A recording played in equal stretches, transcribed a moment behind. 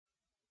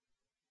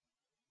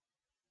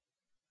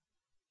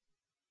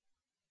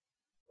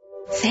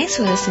Thanks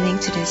for listening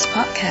to this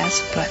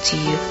podcast brought to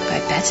you by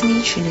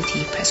Bethany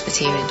Trinity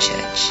Presbyterian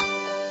Church.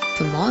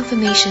 For more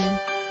information,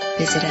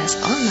 visit us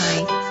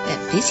online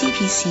at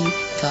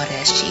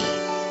btpc.sg.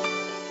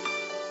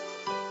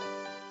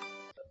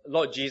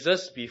 Lord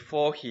Jesus,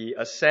 before he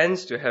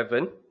ascends to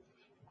heaven,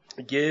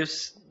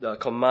 gives the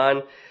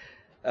command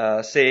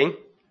saying,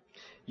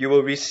 "You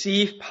will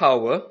receive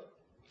power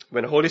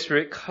when the Holy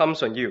Spirit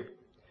comes on you,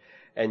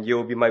 and you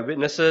will be my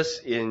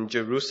witnesses in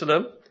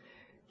Jerusalem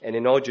and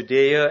in all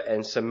Judea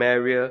and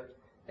Samaria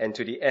and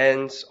to the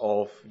ends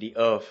of the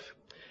earth."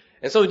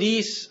 And so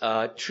these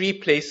three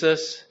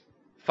places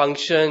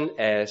function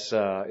as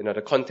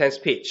the contents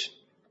page,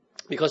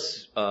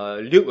 because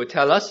Luke will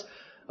tell us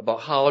about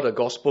how the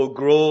gospel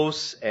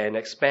grows and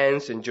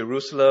expands in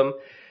Jerusalem.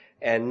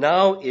 And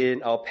now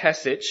in our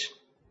passage,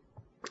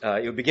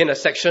 it will begin a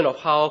section of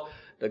how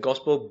the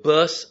gospel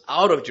bursts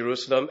out of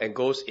Jerusalem and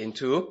goes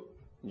into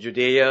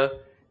Judea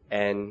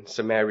and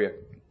Samaria.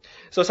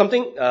 So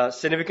something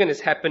significant is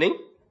happening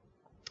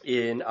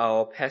in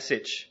our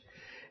passage.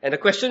 And the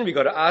question we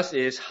got to ask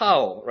is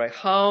how, right?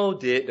 How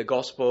did the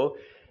gospel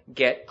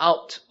get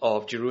out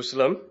of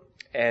Jerusalem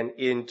and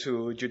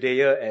into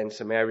Judea and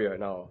Samaria?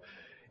 Now,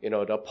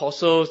 the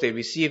apostles, they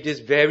received this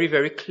very,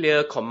 very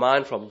clear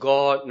command from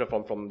God,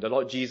 from the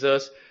Lord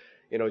Jesus,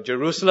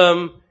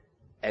 Jerusalem,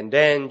 and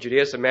then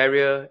Judea,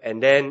 Samaria,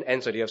 and then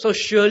ends of the earth. So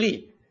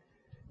surely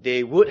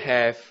they would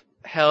have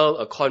held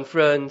a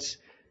conference,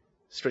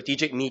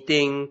 strategic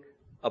meeting,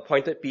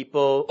 appointed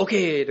people.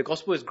 Okay, the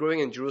gospel is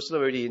growing in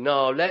Jerusalem already.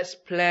 Now let's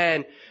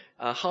plan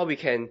how we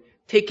can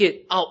take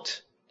it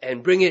out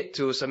and bring it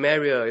to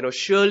Samaria.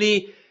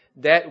 Surely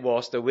that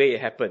was the way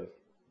it happened.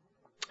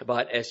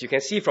 But as you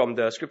can see from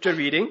the scripture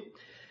reading,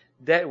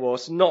 that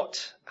was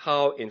not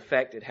how in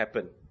fact it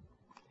happened.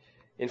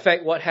 In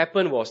fact, what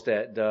happened was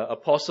that the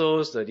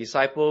apostles, the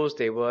disciples,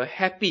 they were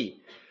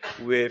happy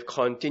with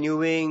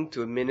continuing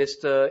to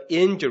minister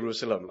in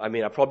Jerusalem.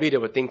 Probably they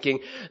were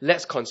thinking,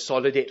 let's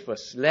consolidate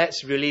first.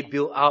 Let's really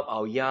build up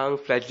our young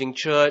fledgling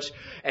church.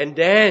 And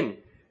then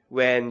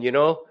when,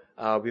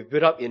 we've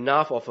built up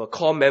enough of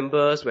core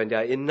members, when there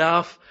are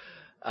enough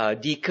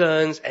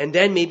deacons, and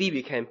then maybe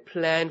we can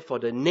plan for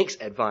the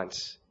next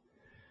advance.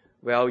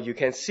 Well, you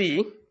can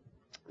see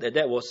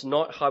that was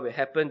not how it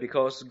happened,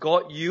 because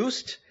God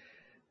used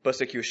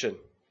persecution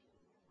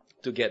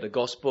to get the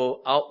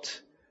gospel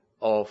out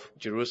of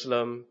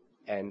Jerusalem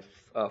and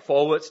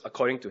forwards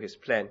according to his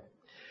plan.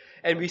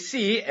 And we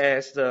see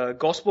as the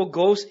gospel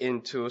goes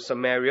into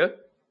Samaria,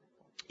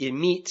 it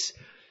meets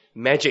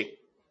magic.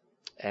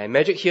 And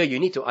magic here you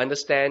need to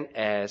understand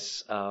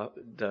as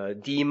the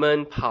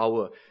demon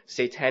power,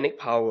 satanic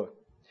power.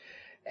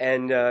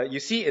 And you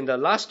see in the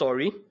last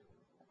story,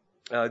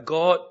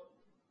 God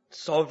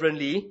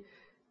sovereignly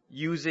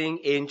using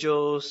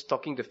angels,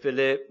 talking to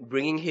Philip,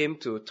 bringing him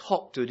to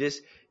talk to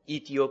this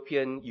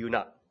Ethiopian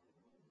eunuch.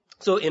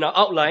 So in our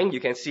outline, you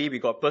can see we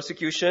got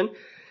persecution,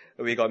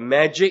 we got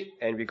magic,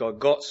 and we got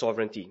God's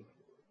sovereignty.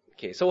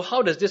 Okay, so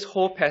how does this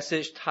whole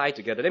passage tie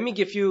together? Let me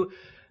give you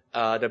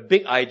the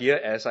big idea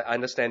as I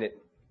understand it.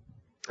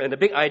 And the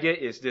big idea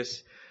is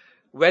this: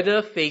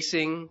 whether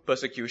facing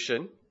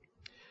persecution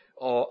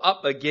or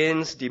up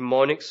against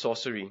demonic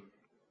sorcery,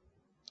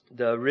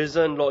 the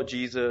risen Lord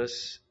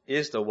Jesus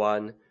is the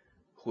one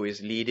who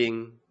is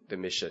leading the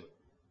mission.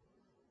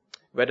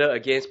 Whether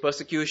against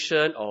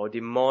persecution or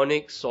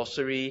demonic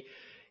sorcery,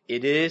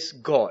 it is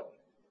God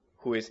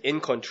who is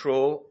in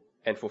control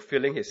and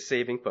fulfilling his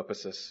saving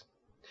purposes.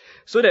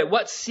 So that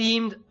what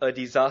seemed a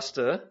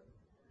disaster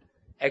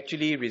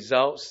actually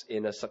results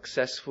in a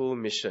successful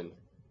mission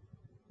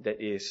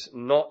that is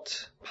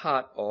not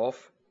part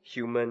of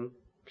human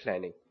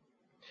planning.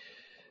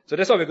 So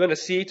that's what we're going to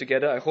see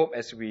together, I hope,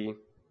 as we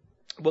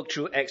work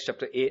through Acts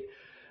chapter 8.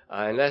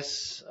 And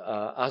let's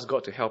ask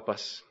God to help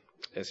us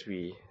as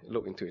we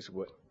look into his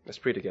word. Let's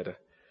pray together.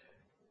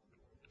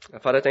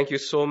 Father, thank you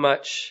so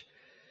much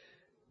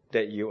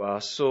that you are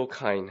so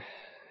kind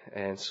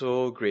and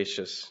so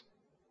gracious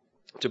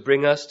to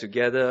bring us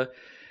together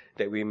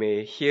that we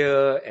may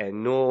hear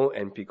and know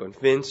and be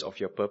convinced of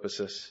your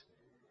purposes.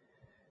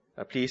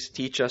 Please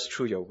teach us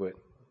through your word.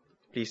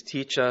 Please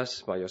teach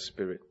us by your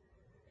Spirit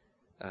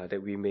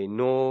that we may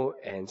know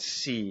and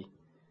see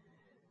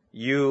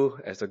you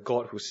as the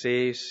God who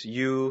saves,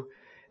 you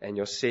and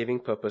your saving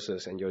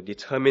purposes and your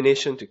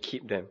determination to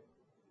keep them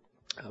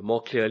more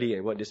clearly,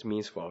 and what this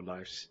means for our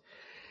lives.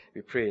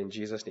 We pray in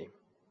Jesus' name.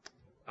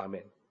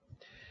 Amen.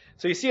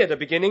 So you see at the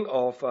beginning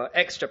of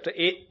Acts chapter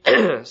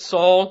 8,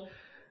 Saul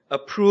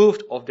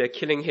approved of their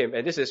killing him.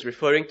 And this is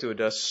referring to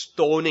the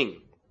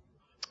stoning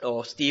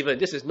of Stephen.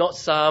 This is not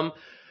some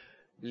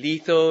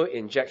lethal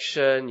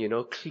injection,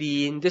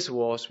 clean. This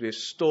was with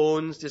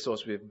stones. This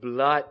was with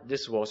blood.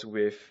 This was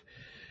with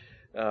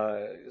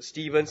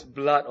Stephen's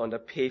blood on the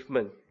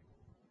pavement.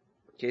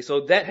 Okay,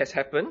 so that has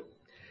happened.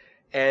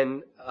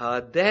 And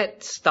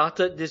that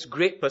started this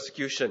great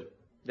persecution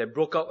that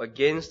broke out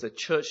against the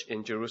church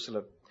in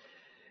Jerusalem.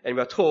 And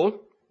we are told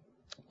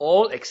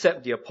all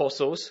except the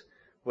apostles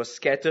were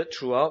scattered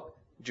throughout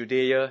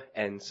Judea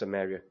and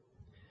Samaria.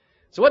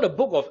 So what the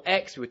book of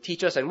Acts will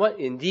teach us, and what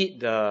indeed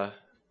the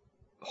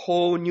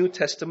whole New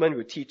Testament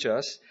will teach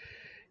us,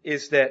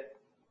 is that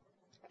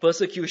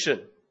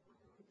persecution,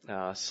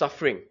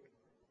 suffering,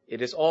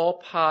 it is all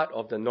part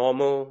of the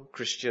normal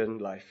Christian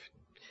life.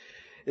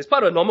 It's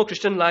part of normal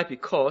Christian life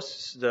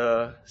because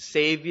the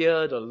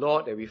Savior, the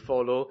Lord that we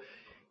follow,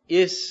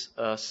 is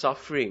a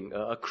suffering,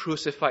 a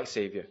crucified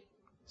Savior.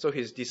 So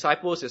his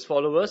disciples, his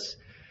followers,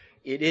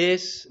 it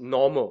is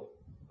normal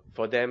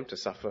for them to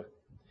suffer.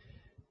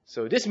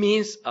 So this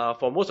means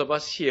for most of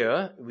us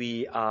here,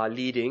 we are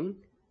leading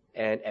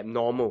an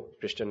abnormal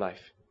Christian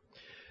life.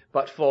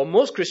 But for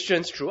most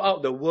Christians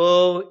throughout the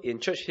world, in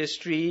church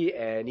history,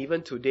 and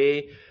even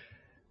today,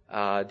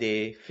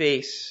 they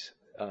face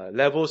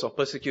levels of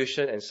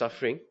persecution and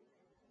suffering.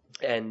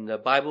 And the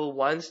Bible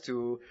wants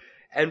to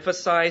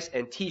emphasize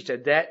and teach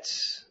that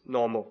that's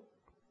normal.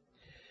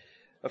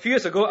 A few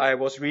years ago, I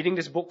was reading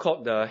this book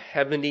called The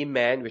Heavenly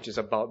Man, which is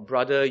about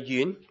Brother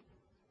Yun,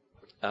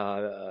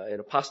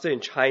 a pastor in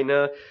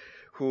China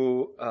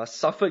who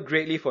suffered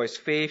greatly for his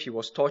faith. He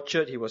was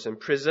tortured, he was in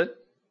prison.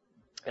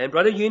 And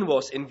Brother Yun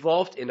was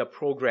involved in a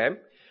program,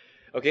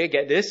 okay,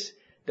 get this,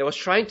 that was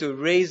trying to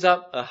raise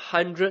up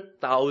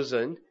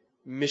 100,000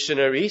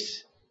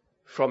 missionaries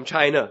from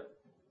China,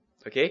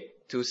 okay,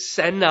 to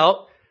send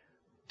out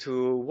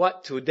to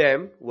what to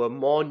them were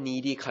more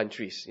needy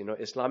countries,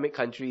 Islamic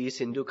countries,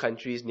 Hindu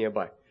countries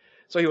nearby.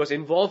 So he was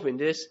involved in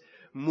this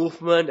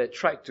movement that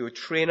tried to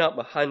train up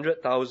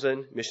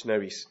 100,000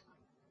 missionaries.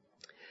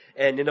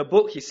 And in the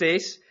book, he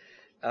says,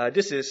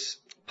 this is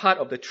part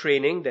of the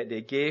training that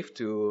they gave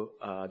to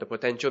the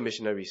potential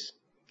missionaries.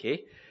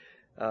 Okay,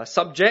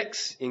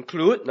 subjects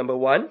include, number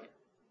 1,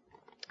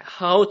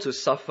 how to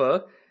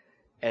suffer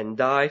and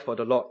die for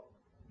the Lord.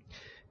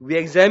 We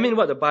examine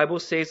what the Bible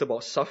says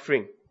about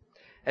suffering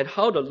and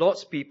how the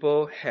Lord's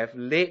people have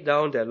laid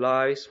down their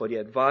lives for the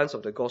advance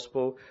of the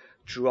gospel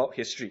throughout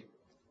history.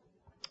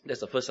 That's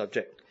the first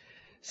subject.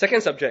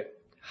 Second subject,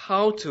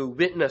 how to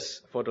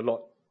witness for the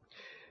Lord.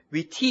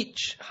 We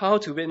teach how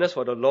to witness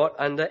for the Lord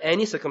under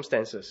any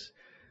circumstances,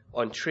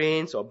 on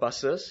trains or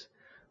buses,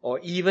 or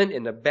even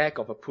in the back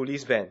of a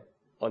police van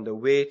on the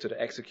way to the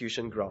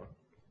execution ground.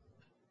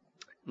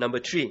 Number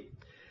 3,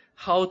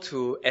 how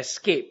to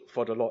escape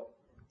for the Lord.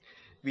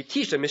 We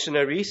teach the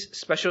missionaries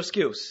special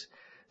skills,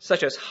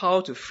 such as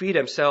how to free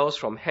themselves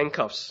from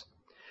handcuffs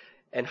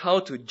and how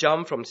to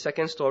jump from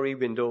second-story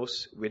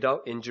windows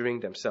without injuring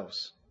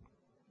themselves.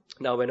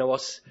 Now, when I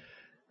was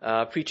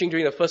preaching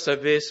during the first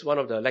service, one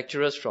of the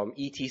lecturers from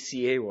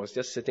ETCA was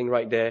just sitting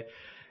right there.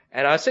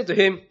 And I said to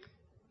him,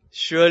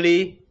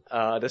 surely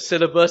the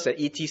syllabus at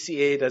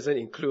ETCA doesn't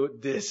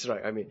include this,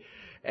 right?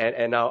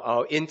 And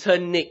our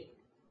intern Nick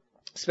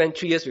spent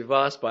 3 years with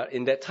us, but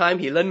in that time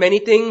he learned many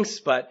things,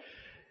 but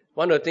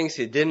one of the things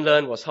he didn't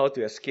learn was how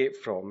to escape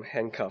from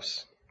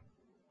handcuffs.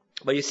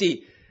 But you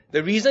see,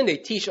 the reason they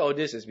teach all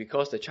this is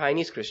because the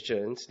Chinese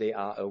Christians, they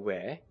are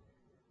aware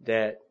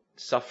that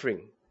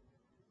suffering,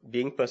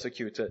 being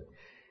persecuted,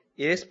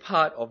 is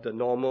part of the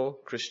normal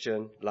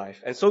Christian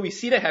life. And so we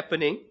see that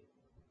happening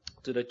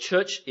to the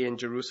church in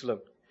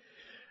Jerusalem.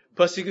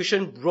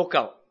 Persecution broke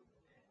out,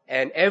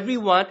 and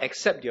everyone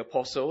except the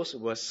apostles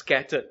were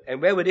scattered.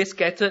 And where were they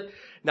scattered?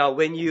 Now,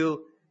 when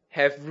you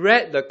have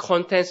read the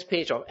contents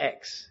page of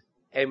Acts,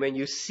 and when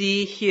you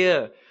see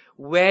here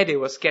where they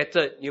were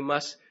scattered, you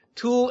must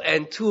 2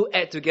 and 2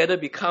 add together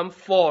become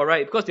 4,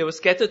 right? Because they were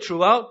scattered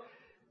throughout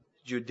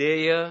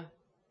Judea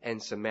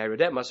and Samaria.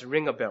 That must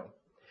ring a bell.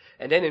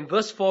 And then in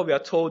verse 4, we are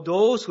told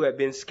those who have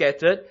been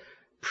scattered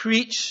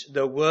preach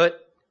the word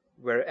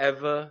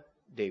wherever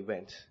they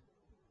went.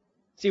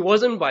 See, it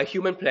wasn't by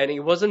human planning.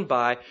 It wasn't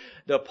by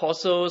the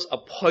apostles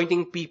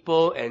appointing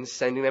people and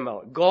sending them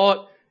out.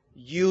 God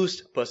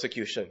used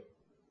persecution.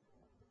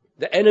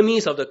 The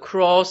enemies of the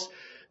cross,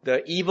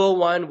 the evil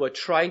one, were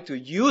trying to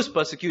use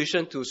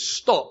persecution to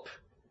stop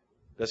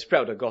the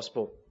spread of the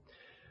gospel.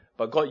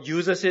 But God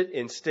uses it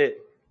instead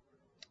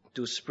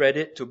to spread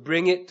it, to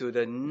bring it to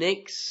the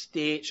next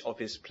stage of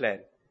his plan,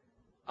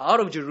 out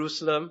of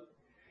Jerusalem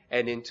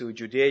and into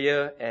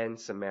Judea and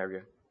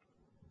Samaria.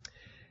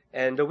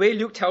 And the way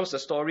Luke tells the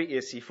story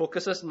is he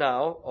focuses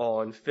now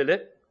on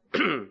Philip,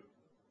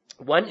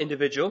 one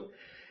individual.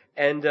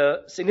 And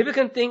the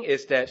significant thing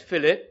is that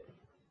Philip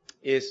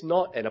is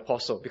not an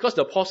apostle, because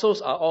the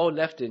apostles are all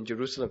left in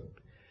Jerusalem.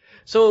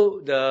 So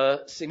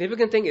the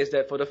significant thing is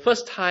that for the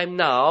first time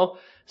now,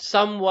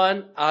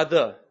 someone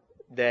other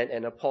than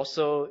an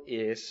apostle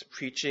is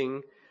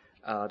preaching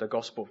the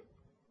gospel.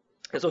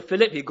 And so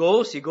Philip, he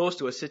goes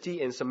to a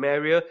city in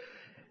Samaria,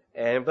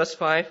 and verse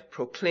 5,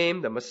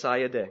 proclaim the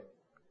Messiah there.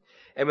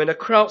 And when the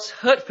crowds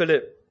heard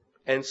Philip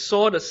and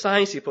saw the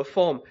signs he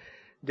performed,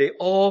 they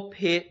all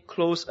paid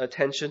close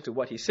attention to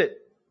what he said.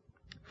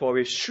 For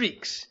with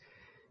shrieks,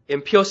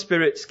 impure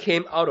spirits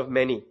came out of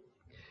many,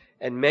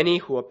 and many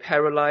who were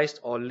paralyzed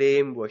or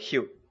lame were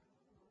healed.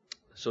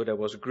 So there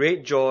was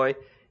great joy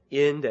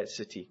in that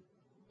city.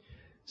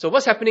 So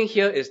what's happening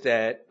here is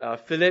that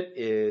Philip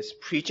is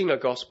preaching the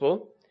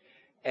gospel,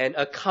 and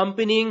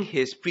accompanying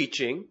his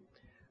preaching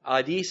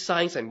are these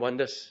signs and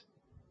wonders?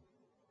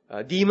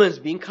 Demons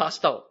being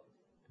cast out,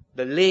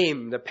 the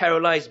lame, the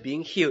paralyzed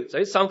being healed.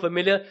 Does it sound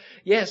familiar?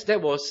 Yes,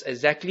 that was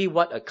exactly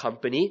what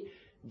accompanied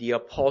the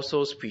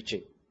apostles'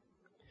 preaching.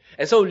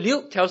 And so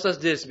Luke tells us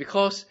this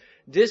because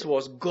this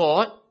was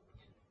God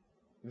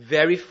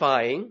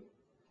verifying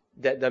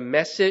that the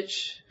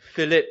message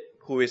Philip,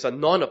 who is a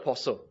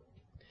non-apostle,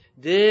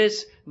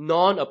 this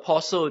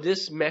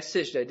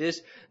message that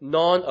this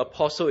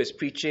non-apostle is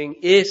preaching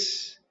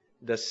is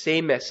the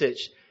same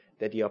message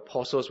that the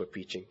apostles were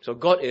preaching. So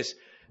God is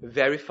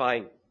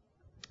verifying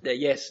that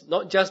yes,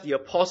 not just the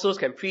apostles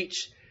can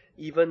preach,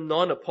 even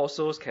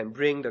non-apostles can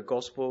bring the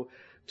gospel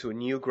to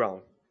new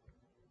ground.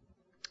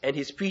 And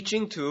he's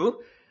preaching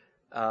to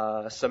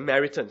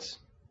Samaritans.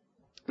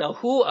 Now,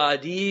 who are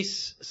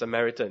these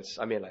Samaritans?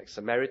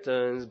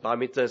 Samaritans,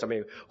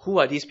 Barmitans, who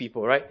are these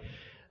people, right?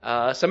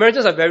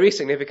 Samaritans are very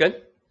significant.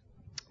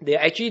 They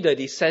are actually the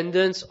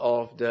descendants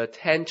of the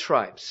 10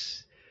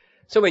 tribes.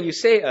 So when you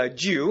say a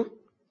Jew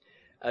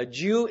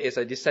is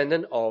a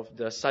descendant of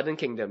the southern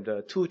kingdom,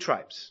 the 2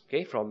 tribes,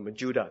 okay, from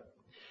Judah.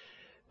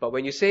 But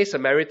when you say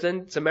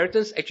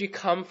Samaritans actually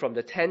come from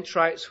the 10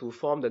 tribes who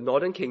form the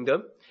northern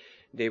kingdom.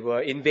 They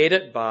were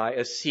invaded by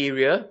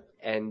Assyria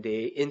and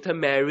they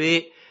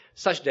intermarried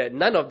such that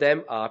none of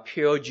them are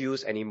pure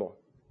Jews anymore.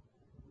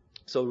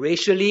 So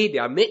racially, they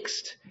are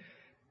mixed.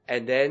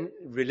 And then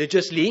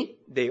religiously,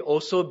 they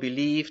also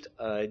believed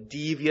a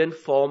deviant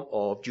form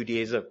of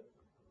Judaism.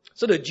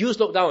 So the Jews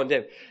looked down on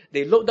them.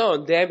 They looked down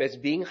on them as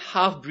being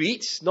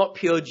half-breeds, not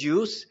pure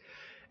Jews.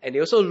 And they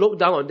also looked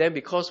down on them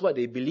because what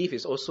they believe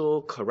is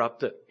also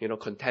corrupted,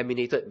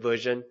 contaminated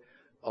version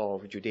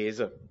of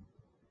Judaism.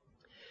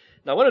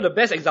 Now, one of the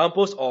best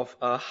examples of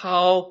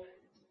how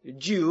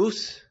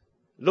Jews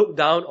look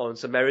down on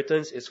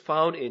Samaritans is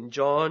found in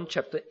John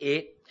chapter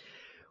 8,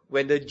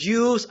 when the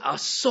Jews are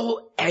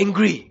so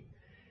angry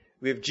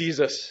with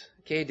Jesus.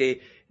 Okay,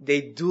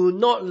 they do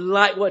not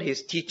like what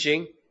he's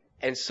teaching,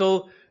 and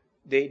so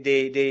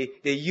they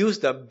use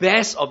the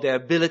best of their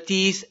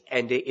abilities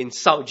and they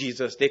insult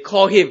Jesus. They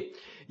call him,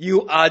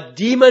 "You are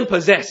demon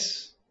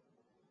possessed."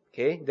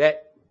 Okay,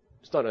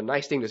 that's not a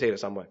nice thing to say to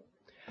someone.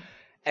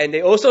 And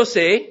they also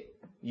say,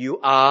 "You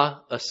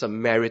are a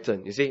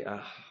Samaritan." You see,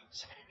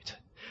 Samaritan.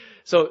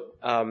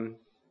 So,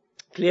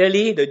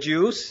 clearly the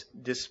Jews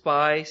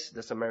despise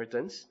the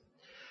Samaritans.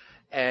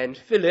 And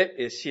Philip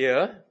is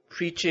here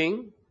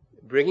preaching,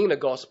 bringing the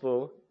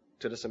gospel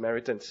to the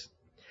Samaritans.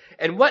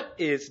 And what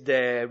is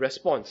their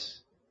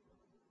response?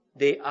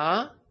 They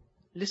are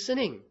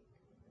listening.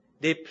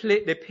 They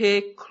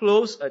pay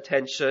close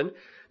attention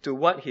to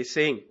what he's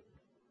saying.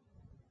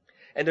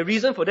 And the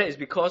reason for that is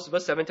because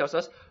verse 7 tells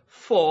us,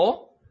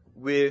 for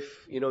with,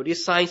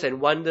 these signs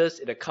and wonders,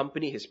 it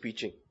accompany his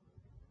preaching.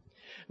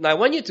 Now, I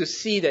want you to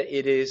see that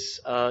it is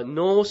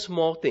no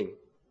small thing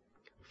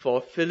for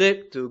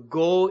Philip to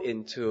go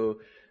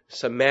into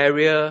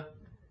Samaria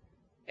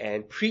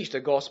and preach the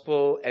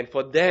gospel and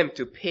for them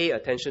to pay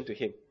attention to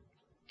him.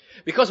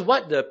 Because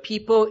what the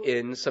people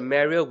in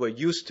Samaria were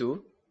used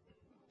to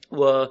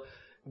were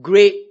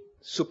great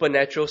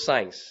supernatural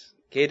signs.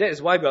 Okay, that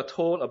is why we are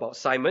told about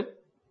Simon.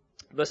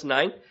 Verse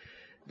 9,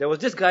 there was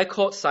this guy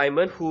called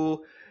Simon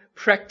who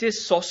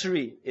practiced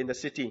sorcery in the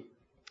city.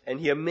 And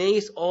he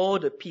amazed all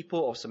the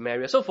people of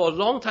Samaria. So for a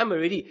long time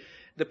already,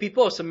 the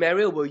people of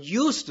Samaria were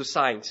used to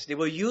signs. They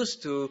were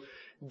used to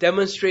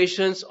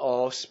demonstrations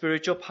of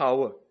spiritual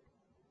power.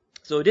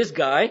 So this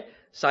guy,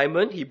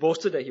 Simon, he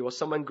boasted that he was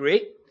someone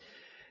great.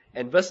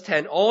 And verse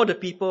 10, all the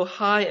people,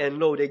 high and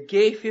low, they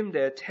gave him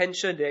their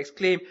attention. They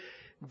exclaimed,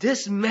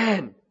 "This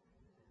man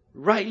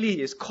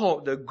rightly is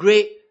called the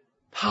great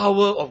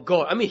power of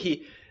God."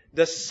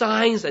 The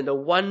signs and the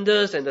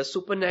wonders and the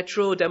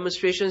supernatural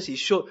demonstrations he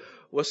showed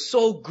were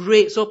so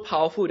great, so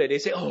powerful that they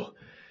say, "Oh,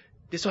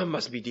 this one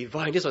must be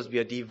divine. This must be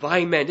a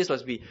divine man. This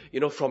must be,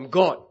 from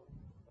God."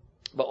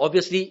 But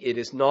obviously it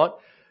is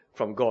not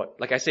from God.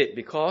 Like I said,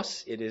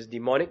 because it is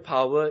demonic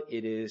power,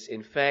 it is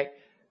in fact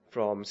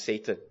from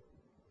Satan.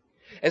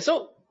 And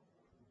so,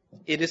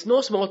 it is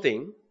no small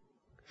thing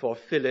for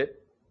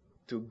Philip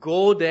to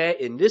go there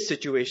in this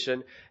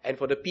situation and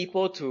for the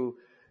people to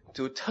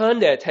turn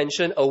their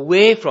attention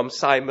away from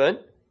Simon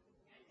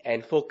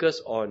and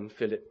focus on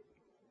Philip.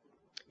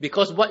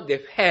 Because what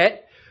they've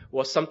had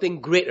was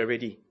something great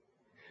already,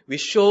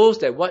 which shows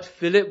that what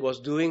Philip was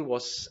doing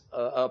was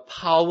a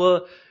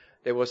power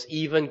that was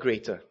even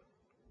greater.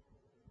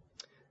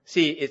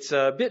 See, it's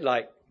a bit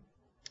like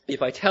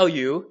if I tell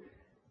you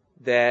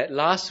that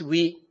last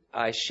week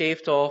I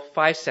shaved off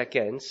 5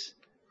 seconds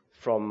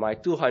from my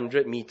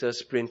 200 meter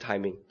sprint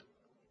timing.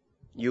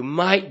 You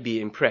might be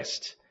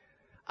impressed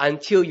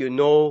until you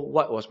know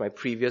what was my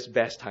previous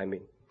best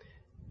timing,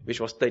 which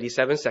was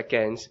 37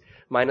 seconds,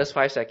 minus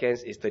 5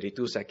 seconds is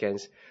 32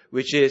 seconds,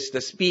 which is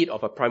the speed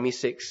of a primary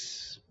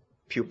 6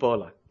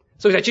 pupil.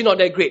 So it's actually not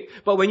that great.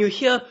 But when you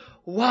hear,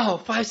 wow,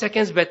 5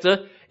 seconds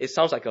better, it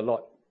sounds like a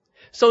lot.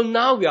 So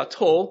now we are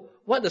told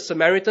what the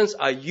Samaritans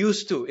are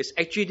used to is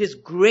actually this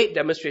great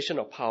demonstration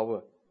of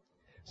power.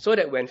 so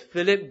that when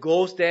Philip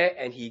goes there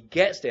and he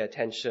gets their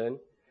attention,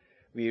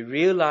 we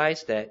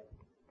realize that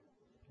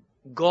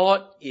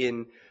God,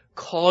 in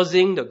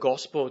causing the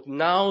gospel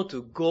now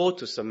to go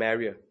to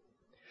Samaria,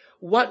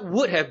 what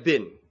would have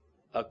been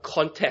a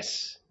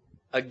contest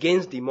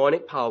against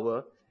demonic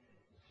power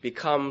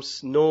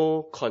becomes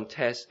no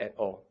contest at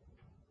all.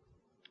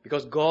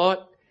 Because God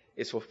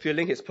is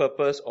fulfilling his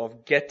purpose of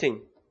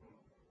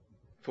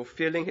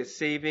fulfilling his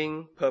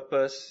saving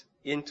purpose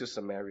into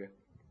Samaria.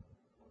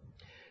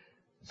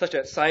 Such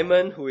that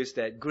Simon, who is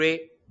that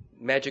great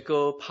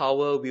magical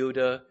power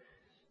wielder,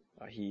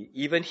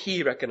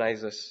 he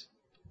recognizes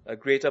a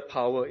greater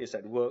power is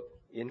at work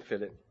in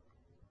Philip.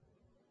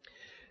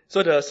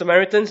 So the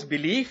Samaritans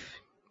believe,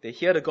 they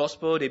hear the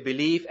gospel, they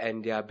believe,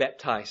 and they are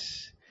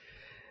baptized.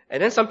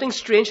 And then something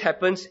strange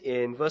happens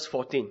in verse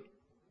 14.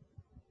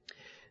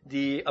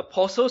 The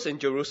apostles in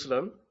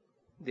Jerusalem,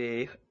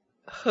 they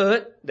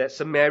heard that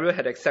Samaria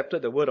had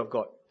accepted the word of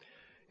God.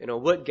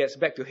 Word gets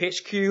back to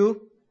HQ,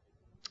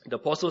 the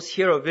apostles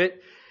hear of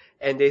it,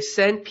 and they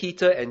send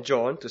Peter and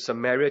John to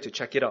Samaria to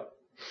check it out.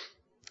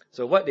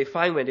 So what they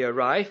find when they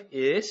arrive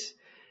is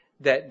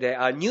that there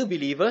are new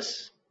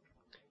believers,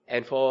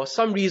 and for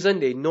some reason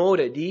they know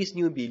that these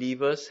new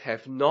believers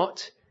have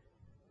not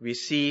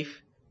received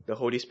the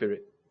Holy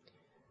Spirit.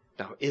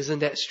 Now, isn't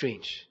that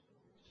strange?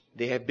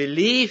 They have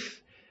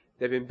believed,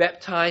 they've been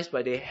baptized,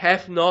 but they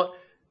have not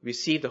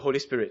received the Holy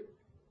Spirit.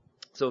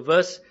 So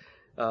verse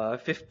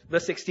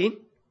 15,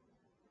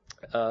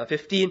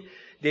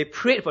 they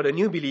prayed for the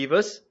new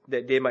believers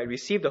that they might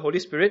receive the Holy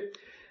Spirit,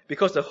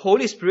 because the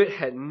Holy Spirit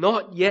had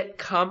not yet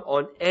come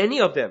on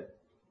any of them.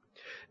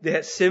 They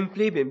had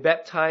simply been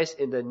baptized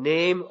in the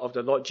name of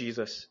the Lord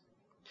Jesus.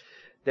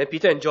 Then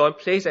Peter and John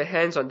placed their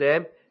hands on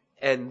them,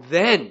 and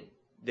then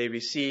they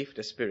received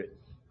the Spirit.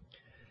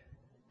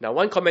 Now,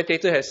 one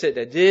commentator has said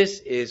that this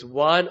is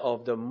one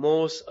of the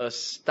most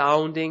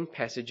astounding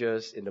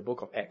passages in the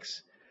book of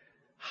Acts.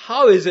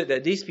 How is it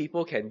that these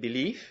people can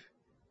believe,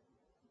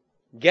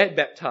 get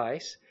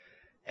baptized,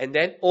 and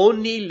then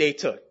only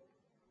later,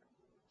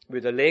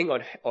 with the laying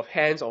of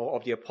hands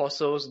of the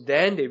apostles,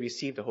 then they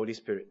receive the Holy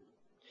Spirit?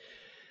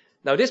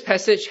 Now, this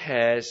passage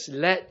has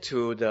led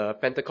to the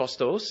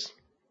Pentecostals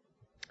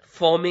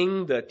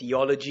forming the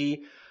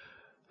theology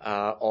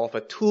of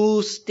a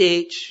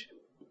two-stage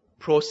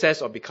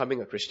process of becoming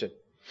a Christian.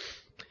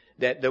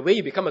 That the way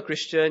you become a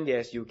Christian,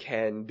 yes, you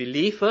can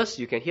believe first,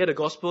 you can hear the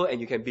gospel and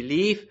you can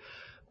believe,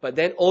 but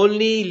then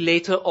only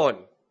later on,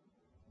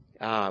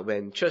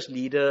 when church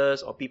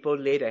leaders or people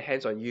lay their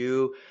hands on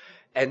you,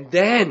 and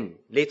then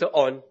later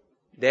on,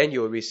 then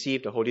you'll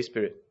receive the Holy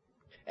Spirit.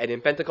 And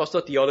in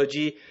Pentecostal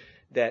theology,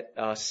 that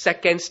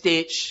second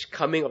stage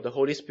coming of the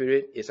Holy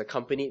Spirit is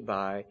accompanied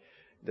by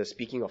the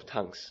speaking of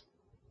tongues.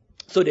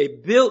 So they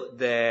built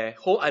their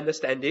whole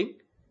understanding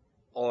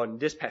on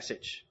this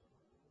passage,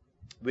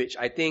 which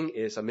I think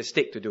is a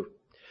mistake to do.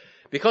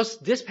 Because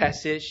this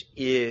passage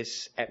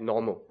is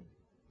abnormal.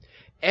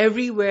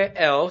 Everywhere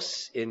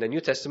else in the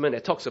New Testament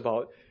that talks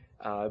about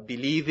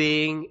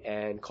believing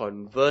and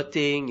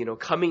converting,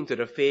 coming to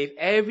the faith,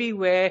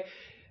 everywhere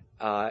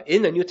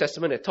in the New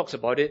Testament that talks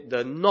about it,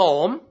 the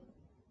norm,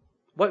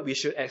 what we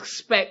should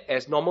expect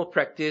as normal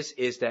practice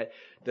is that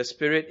the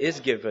Spirit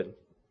is given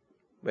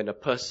when a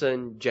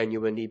person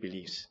genuinely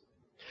believes.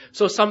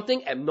 So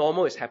something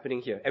abnormal is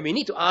happening here. And we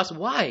need to ask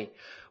why.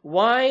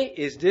 Why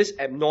is this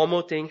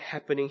abnormal thing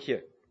happening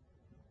here?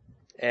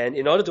 And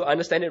in order to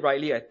understand it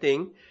rightly, I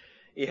think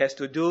it has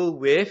to do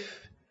with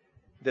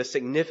the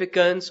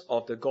significance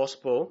of the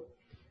gospel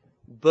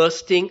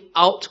bursting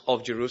out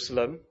of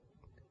Jerusalem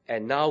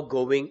and now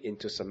going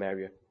into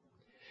Samaria.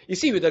 You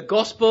see, with the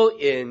gospel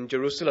in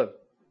Jerusalem,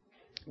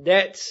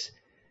 that's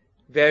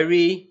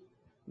very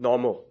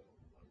normal.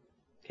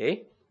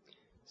 Okay?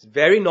 It's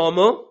very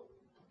normal.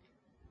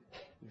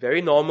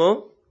 Very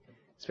normal.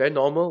 It's very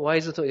normal. Why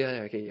is it so?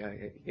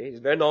 Okay. It's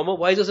very normal.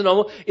 Why is it so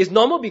normal? It's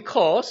normal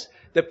because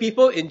the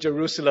people in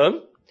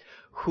Jerusalem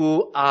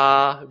who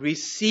are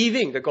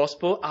receiving the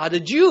gospel are the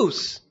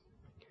Jews.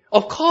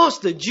 Of course,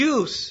 the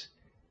Jews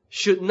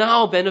should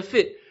now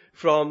benefit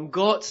from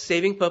God's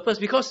saving purpose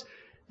because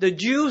the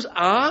Jews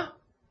are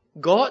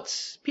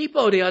God's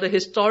people. They are the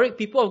historic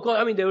people of God.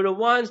 I mean, they were the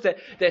ones that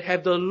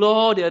have the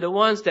law. They are the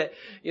ones that,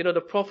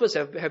 the prophets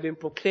have been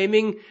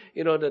proclaiming,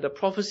 the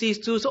prophecies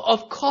too. So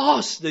of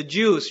course the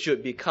Jews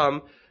should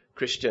become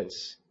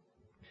Christians.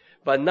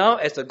 But now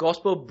as the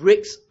gospel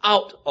breaks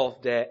out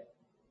of that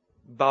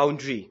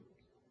boundary,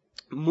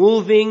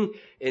 moving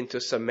into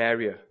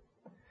Samaria,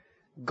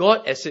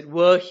 God, as it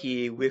were,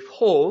 He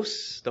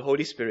withholds the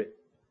Holy Spirit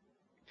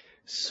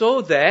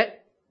so that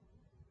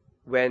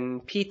when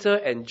Peter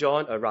and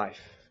John arrive,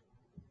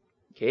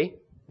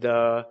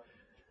 the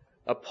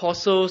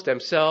apostles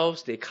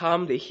themselves, they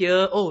come, they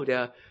hear,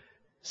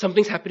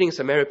 something's happening in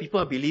Samaria. People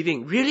are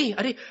believing. Really?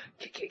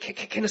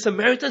 Can the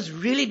Samaritans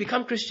really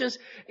become Christians?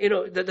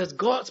 Does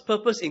God's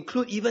purpose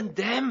include even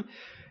them?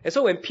 And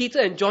so when Peter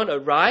and John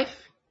arrive,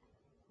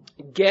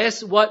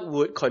 guess what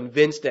would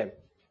convince them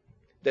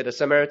that the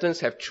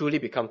Samaritans have truly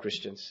become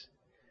Christians?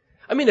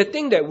 I mean, the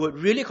thing that would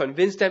really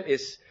convince them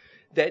is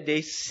that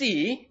they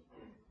see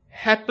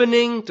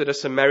happening to the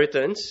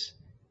Samaritans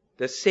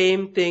the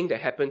same thing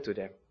that happened to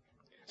them.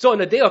 So on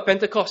the day of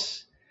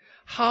Pentecost,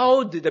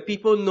 how did the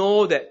people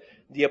know that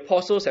the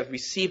apostles have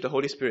received the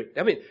Holy Spirit?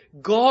 I mean,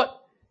 God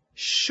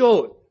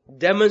showed,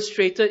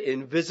 demonstrated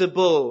in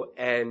visible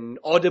and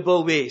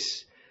audible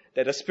ways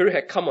that the Spirit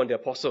had come on the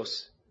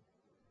apostles.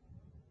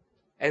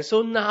 And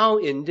so now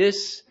in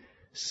this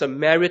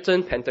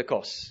Samaritan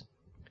Pentecost,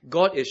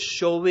 God is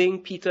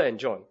showing Peter and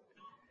John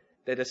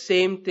that the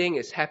same thing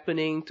is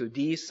happening to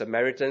these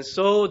Samaritans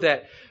so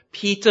that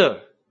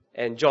Peter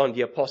and John,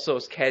 the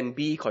apostles, can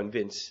be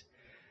convinced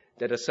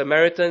that the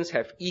Samaritans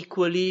have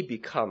equally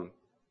become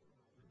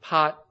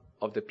part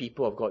of the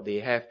people of God. They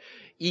have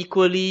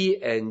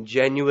equally and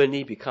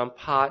genuinely become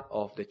part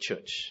of the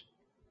church.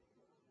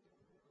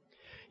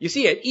 You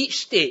see, at each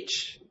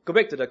stage, go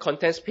back to the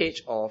contents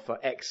page of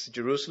Acts,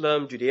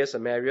 Jerusalem, Judea,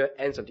 Samaria,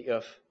 ends of the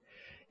earth.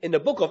 In the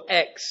book of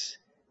Acts,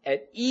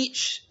 at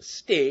each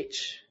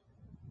stage,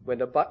 when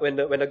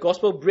the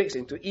gospel breaks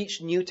into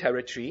each new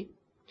territory,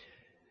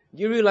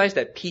 you realize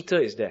that Peter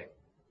is there.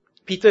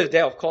 Peter is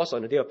there, of course,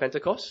 on the day of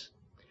Pentecost.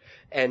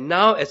 And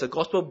now as the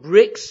gospel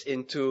breaks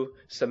into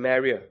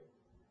Samaria,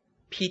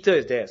 Peter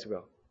is there as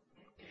well.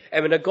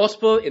 And when the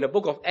gospel in the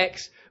book of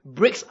Acts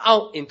breaks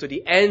out into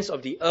the ends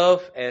of the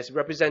earth as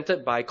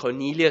represented by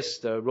Cornelius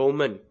the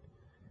Roman,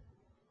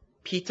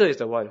 Peter is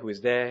the one who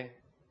is there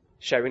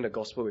sharing the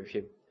gospel with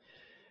him.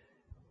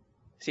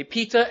 See,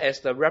 Peter as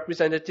the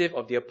representative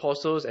of the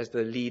apostles, as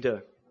the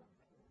leader.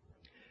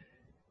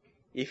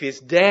 If he's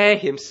there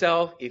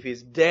himself, if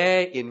he's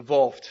there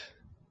involved,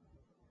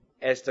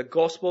 as the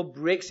gospel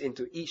breaks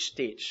into each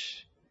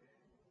stage,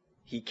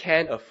 he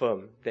can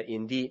affirm that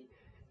indeed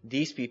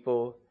these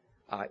people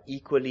are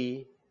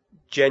equally,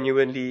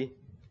 genuinely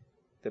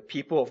the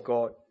people of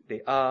God.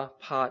 They are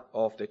part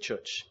of the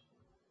church.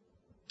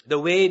 The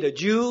way the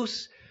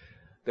Jews,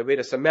 the way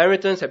the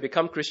Samaritans have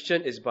become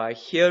Christian is by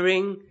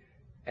hearing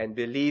and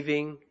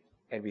believing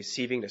and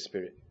receiving the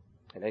Spirit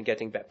and then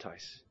getting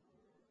baptized.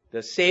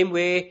 The same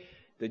way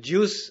the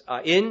Jews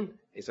are in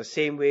is the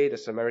same way the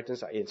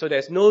Samaritans are in. So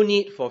there's no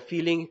need for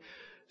feeling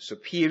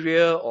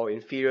superior or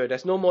inferior.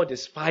 There's no more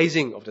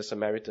despising of the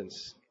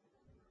Samaritans.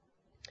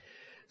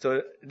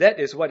 So that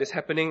is what is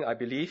happening, I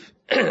believe,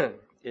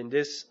 in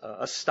this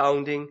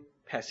astounding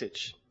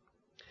passage.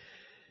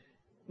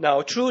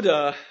 Now, through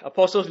the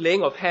apostles'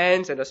 laying of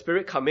hands and the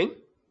Spirit coming,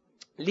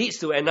 leads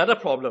to another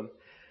problem.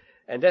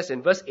 And that's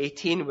in verse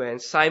 18 when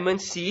Simon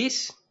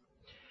sees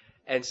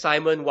and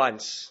Simon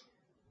wants.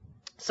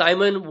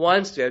 Simon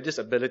wants to have this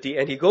ability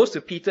and he goes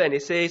to Peter and he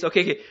says,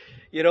 okay,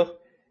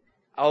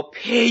 I'll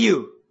pay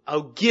you.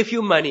 I'll give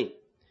you money.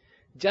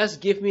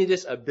 Just give me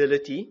this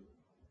ability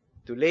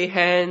to lay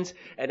hands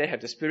and then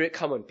have the Spirit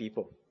come on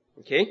people.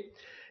 Okay?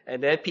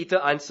 And then Peter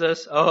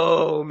answers,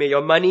 oh, may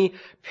your money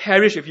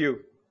perish with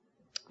you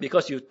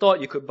because you thought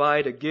you could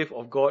buy the gift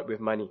of God with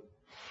money.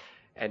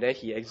 And then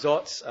he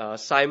exhorts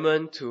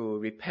Simon to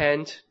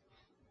repent.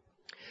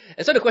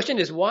 And so the question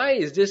is, why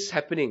is this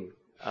happening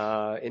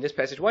in this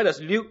passage? Why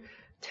does Luke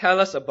tell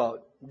us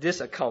about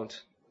this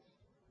account?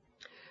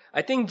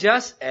 I think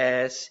just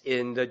as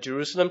in the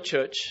Jerusalem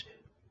church,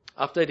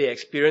 after they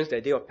experienced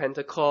their day of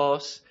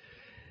Pentecost,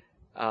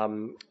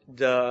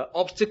 the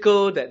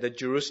obstacle that the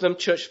Jerusalem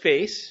church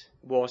faced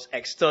was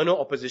external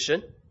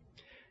opposition,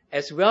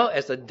 as well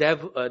as the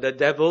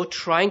devil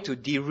trying to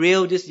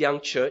derail this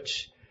young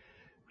church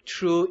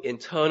through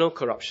internal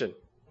corruption.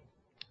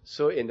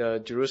 So in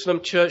the Jerusalem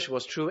church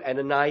was through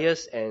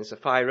Ananias and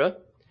Sapphira,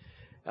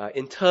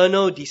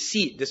 internal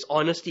deceit,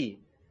 dishonesty,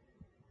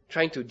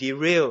 trying to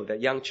derail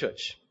that young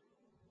church.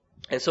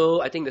 And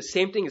so I think the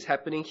same thing is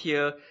happening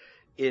here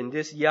in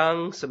this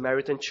young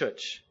Samaritan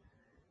church.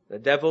 The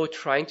devil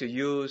trying to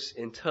use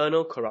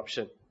internal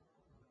corruption.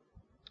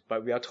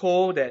 But we are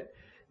told that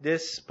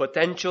this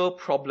potential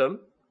problem,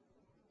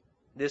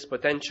 this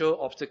potential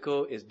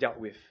obstacle is dealt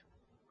with.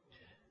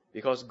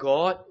 Because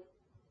God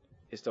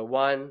is the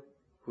one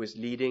who is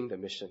leading the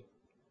mission.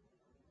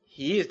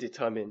 He is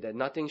determined that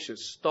nothing should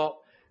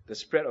stop the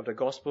spread of the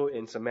gospel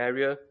in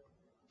Samaria.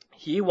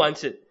 He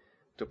wants it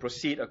to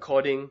proceed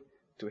according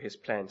to his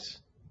plans.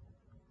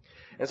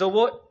 And so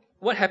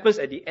what happens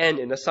at the end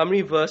in the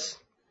summary verse,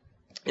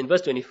 in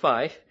verse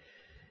 25,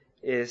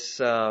 is,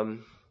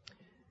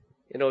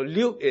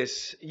 Luke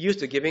is used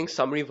to giving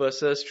summary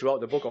verses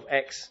throughout the book of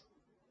Acts.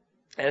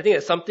 And I think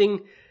there's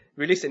something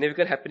really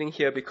significant happening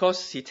here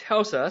because he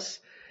tells us,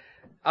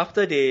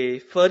 after they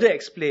further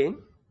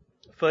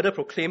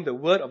proclaim the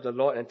word of the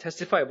Lord and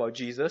testify about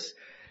Jesus,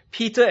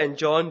 Peter and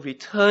John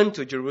return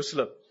to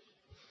Jerusalem.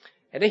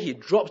 And then he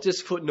drops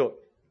this footnote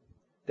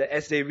that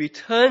as they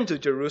return to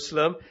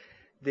Jerusalem,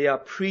 they are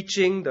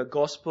preaching the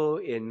gospel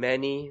in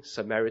many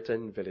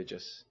Samaritan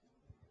villages.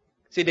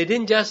 See, they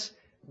didn't just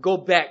go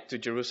back to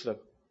Jerusalem.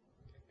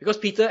 Because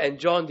Peter and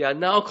John, they are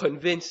now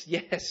convinced,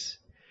 yes,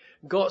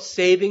 God's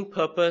saving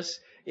purpose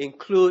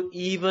include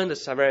even the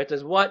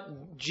Samaritans.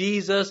 What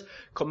Jesus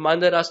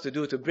commanded us to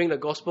do, to bring the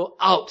gospel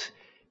out.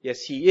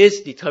 Yes, he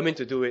is determined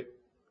to do it.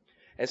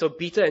 And so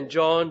Peter and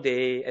John,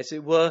 they, as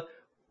it were,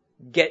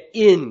 get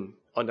in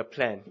on the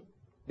plan.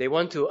 They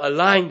want to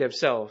align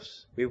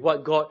themselves with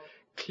what God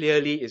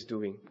clearly is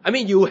doing. I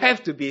mean, you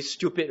have to be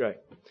stupid, right?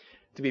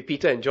 To be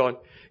Peter and John.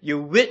 You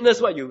witness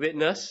what you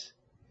witness,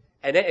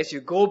 and then as you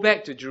go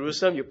back to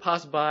Jerusalem, you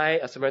pass by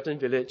a Samaritan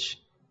village,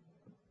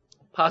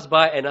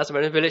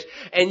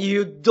 and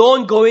you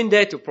don't go in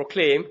there to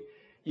proclaim.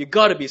 You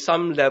gotta be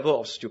some level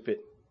of stupid.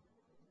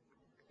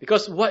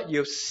 Because what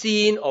you've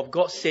seen of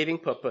God's saving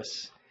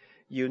purpose,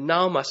 you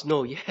now must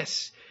know,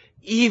 yes,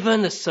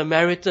 even the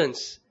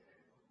Samaritans,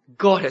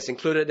 God has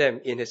included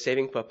them in His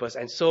saving purpose.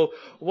 And so,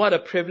 what a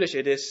privilege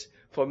it is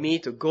for me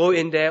to go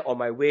in there on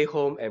my way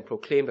home and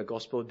proclaim the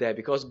gospel there,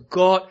 because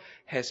God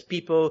has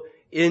people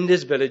in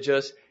these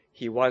villages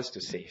He wants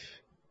to save.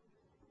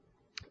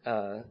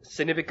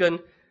 Significant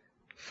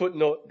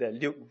footnote that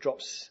Luke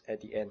drops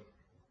at the end.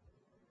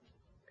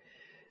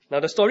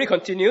 Now the story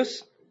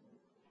continues,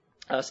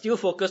 still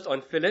focused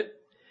on Philip,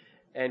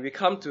 and we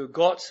come to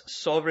God's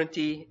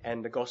sovereignty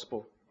and the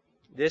gospel.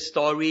 This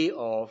story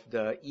of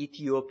the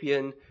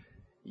Ethiopian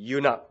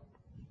eunuch.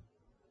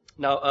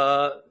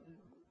 Now,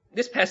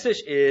 this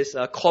passage is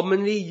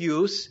commonly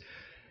used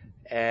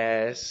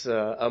as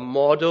a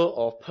model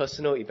of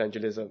personal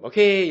evangelism.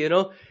 Okay,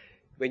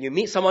 when you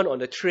meet someone on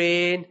the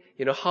train,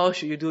 how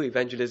should you do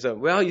evangelism?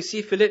 Well, you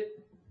see Philip,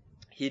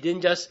 he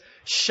didn't just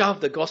shove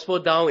the gospel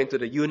down into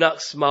the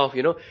eunuch's mouth,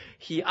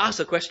 He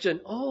asked a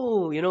question,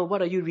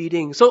 what are you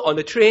reading? So on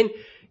the train,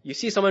 you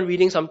see someone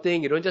reading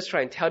something, you don't just try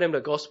and tell them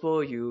the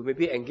gospel, you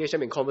maybe engage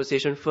them in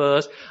conversation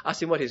first,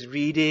 ask him what he's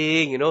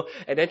reading,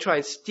 and then try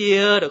and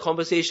steer the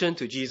conversation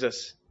to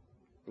Jesus.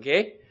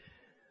 Okay?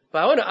 But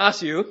I want to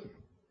ask you,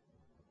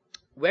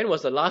 when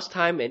was the last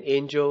time an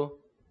angel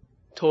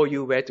told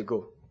you where to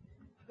go?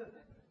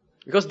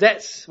 Because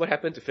that's what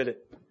happened to Philip.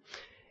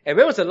 And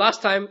when was the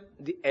last time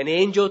an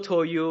angel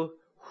told you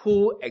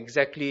who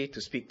exactly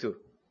to speak to?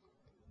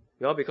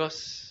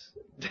 Because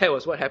that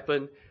was what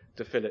happened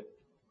to Philip.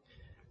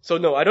 So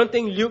no, I don't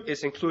think Luke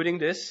is including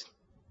this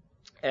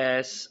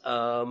as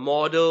a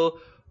model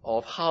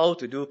of how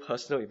to do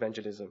personal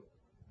evangelism.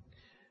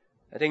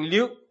 I think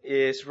Luke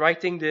is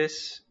writing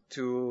this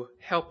to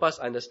help us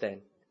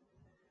understand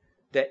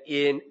that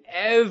in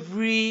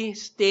every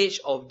stage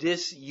of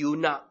this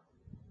eunuch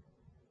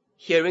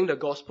hearing the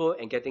gospel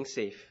and getting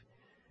saved,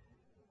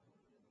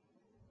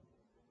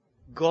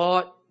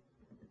 God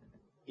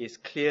is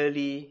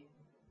clearly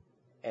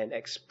and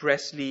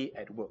expressly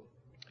at work.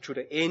 Through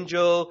the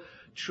angel,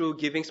 through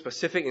giving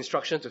specific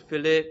instructions to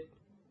Philip,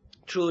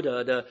 through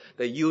the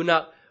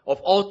eunuch,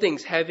 of all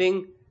things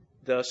having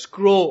the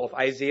scroll of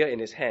Isaiah in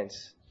his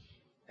hands.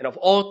 And of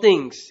all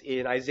things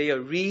in Isaiah,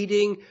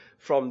 reading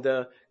from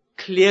the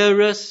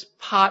clearest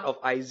part of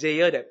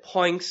Isaiah that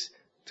points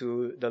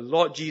to the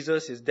Lord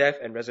Jesus, His death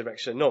and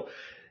resurrection. No,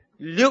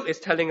 Luke is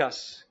telling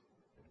us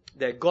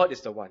that God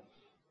is the one.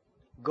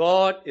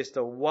 God is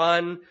the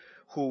one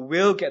who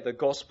will get the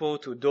gospel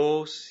to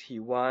those He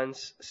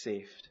wants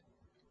saved.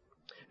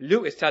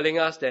 Luke is telling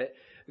us that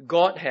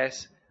God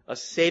has a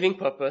saving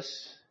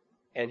purpose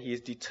and He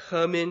is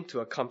determined to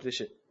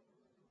accomplish it.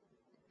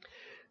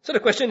 So the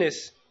question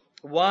is,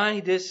 why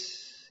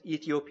this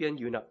Ethiopian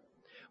eunuch?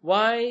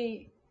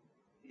 Why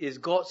is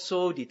God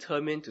so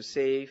determined to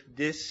save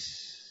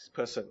this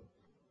person?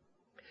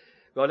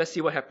 Well, let's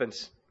see what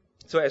happens.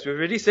 So as we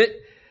already said,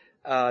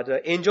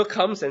 the angel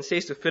comes and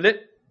says to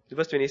Philip,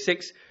 verse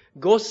 26,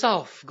 go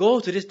south, go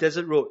to this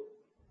desert road.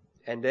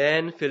 And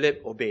then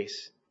Philip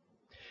obeys.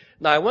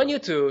 Now I want you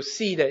to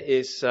see that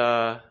it's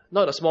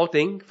not a small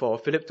thing for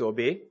Philip to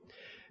obey.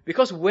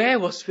 Because where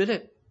was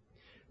Philip?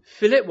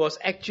 Philip was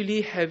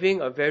actually having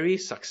a very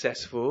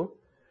successful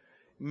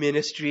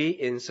ministry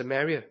in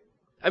Samaria.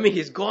 I mean,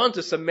 he's gone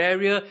to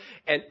Samaria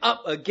and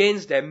up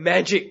against their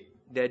magic,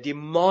 their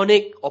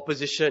demonic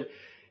opposition.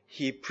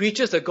 He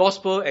preaches the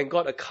gospel and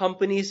God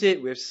accompanies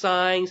it with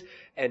signs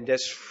and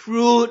there's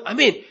fruit. I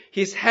mean,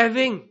 he's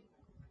having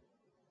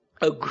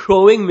a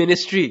growing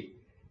ministry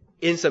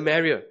in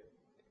Samaria.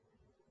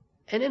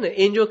 And then the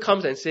angel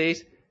comes and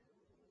says,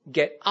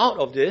 get out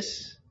of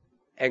this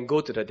and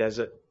go to the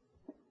desert.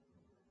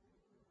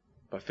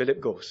 But Philip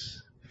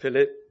goes.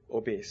 Philip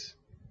obeys.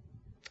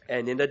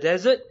 And in the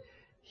desert,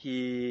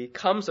 he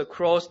comes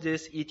across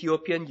this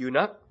Ethiopian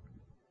eunuch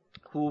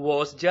who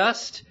was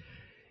just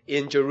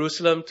in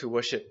Jerusalem to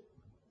worship.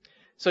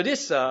 So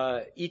this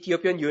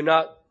Ethiopian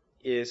eunuch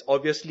is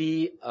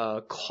obviously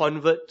a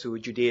convert to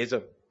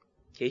Judaism.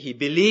 Okay, he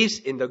believes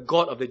in the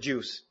God of the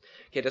Jews.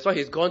 Okay, that's why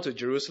he's gone to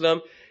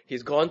Jerusalem.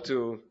 He's gone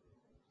to,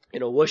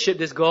 worship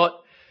this God.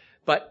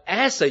 But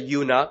as a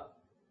eunuch,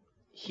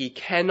 he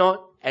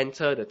cannot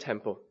enter the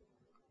temple.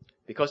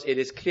 Because it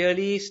is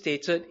clearly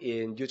stated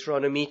in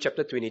Deuteronomy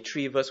chapter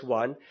 23 verse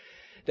 1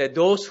 that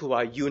those who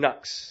are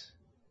eunuchs,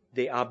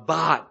 they are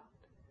barred.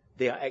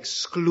 They are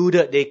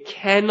excluded. They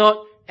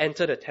cannot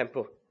enter the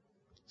temple.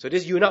 So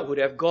this eunuch would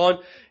have gone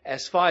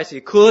as far as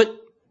he could,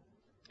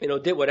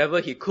 did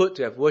whatever he could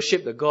to have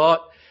worshipped the God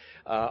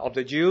of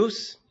the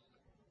Jews.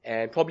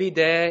 And probably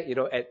there,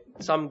 at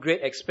some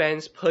great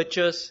expense,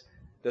 purchased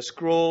the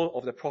scroll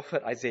of the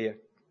prophet Isaiah.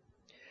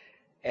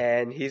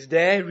 And he's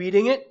there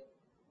reading it,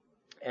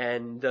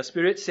 and the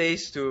Spirit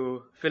says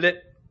to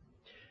Philip,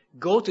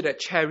 go to that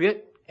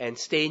chariot and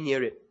stay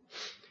near it.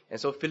 And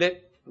so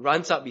Philip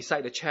runs up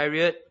beside the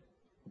chariot,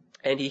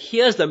 and he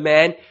hears the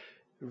man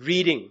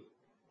reading,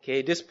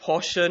 this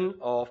portion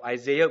of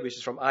Isaiah, which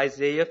is from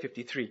Isaiah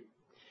 53.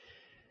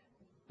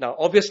 Now,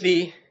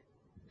 obviously,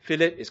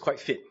 Philip is quite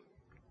fit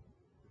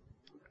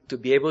to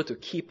be able to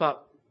keep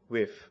up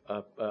with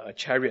a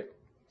chariot.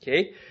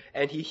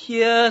 And he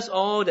hears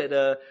all that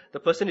the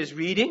person is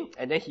reading,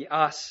 and then he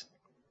asks,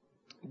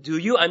 do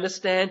you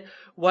understand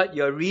what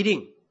you're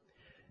reading?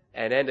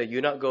 And then the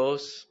eunuch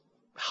goes,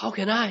 how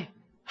can I?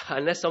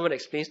 Unless someone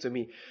explains to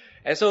me.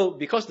 And so,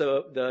 because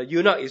the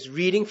eunuch is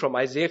reading from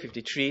Isaiah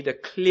 53, the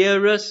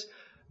clearest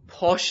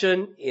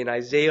portion in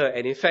Isaiah,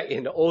 and in fact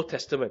in the Old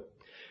Testament,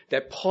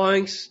 that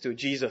points to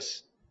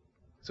Jesus.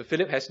 So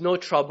Philip has no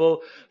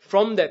trouble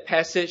from that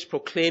passage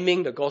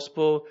proclaiming the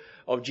gospel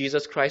of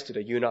Jesus Christ to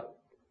the eunuch.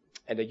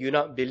 And the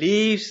eunuch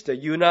believes, the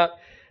eunuch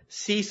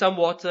sees some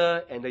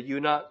water, and the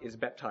eunuch is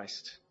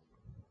baptized.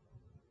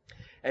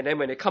 And then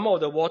when they come out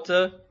of the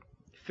water,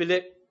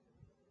 Philip,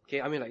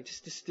 gets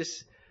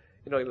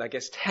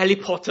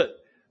teleported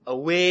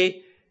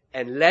away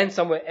and lands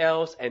somewhere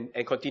else and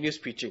continues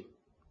preaching.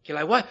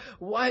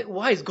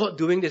 Why is God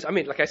doing this?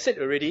 Like I said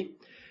already,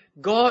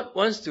 God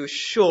wants to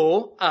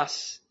show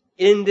us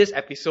in this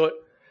episode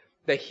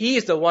that He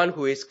is the one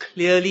who is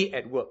clearly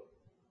at work.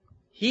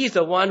 He is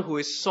the one who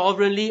is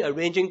sovereignly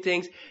arranging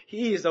things.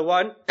 He is the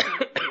one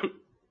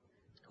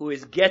who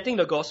is getting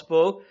the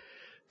gospel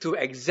to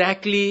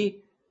exactly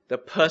the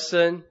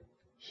person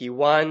He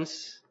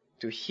wants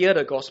to hear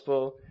the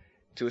gospel,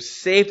 to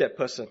save that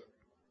person.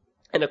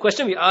 And the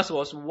question we asked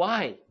was,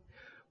 why?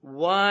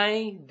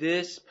 Why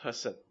this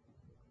person?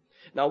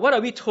 Now, what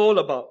are we told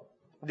about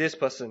this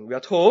person? We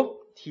are told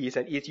he is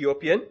an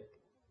Ethiopian.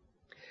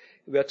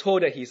 We are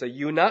told that he's a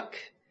eunuch.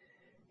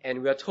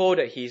 And we are told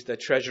that he's the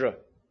treasurer.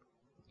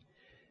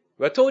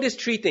 We are told these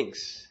three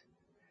things.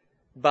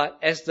 But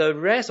as the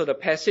rest of the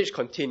passage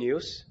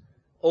continues,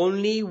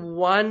 only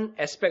one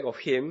aspect of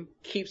him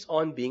keeps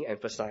on being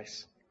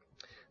emphasized.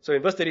 So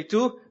in verse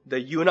 32, the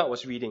eunuch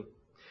was reading.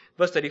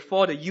 Verse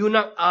 34, the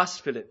eunuch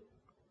asked Philip.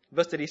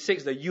 Verse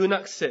 36, the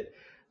eunuch said.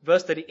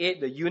 Verse 38,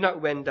 the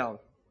eunuch went down.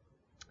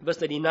 Verse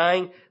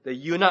 39, the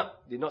eunuch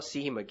did not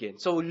see him again.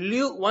 So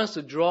Luke wants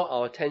to draw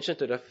our attention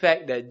to the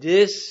fact that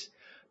this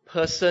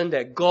person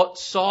that God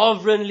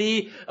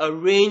sovereignly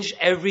arranged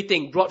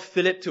everything, brought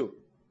Philip to,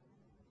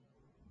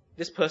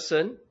 this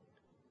person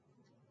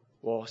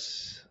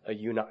was a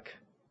eunuch.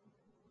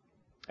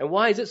 And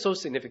why is it so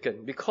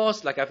significant?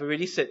 Because, like I've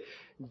already said,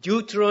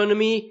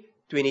 Deuteronomy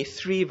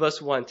 23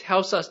 verse 1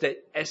 tells us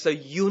that as a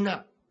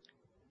eunuch,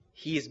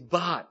 he is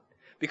barred.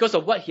 Because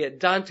of what he had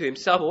done to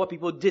himself or what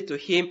people did to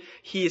him,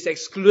 he is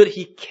excluded.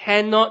 He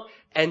cannot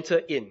enter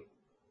in.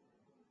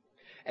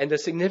 And the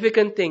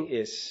significant thing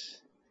is,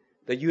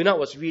 the eunuch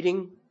was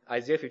reading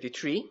Isaiah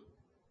 53,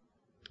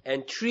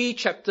 and 3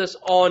 chapters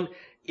on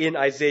in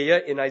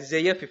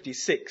Isaiah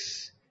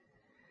 56,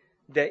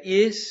 there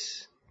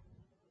is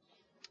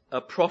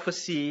a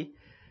prophecy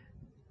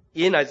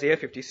in Isaiah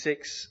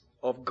 56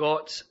 of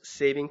God's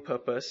saving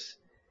purpose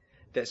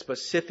that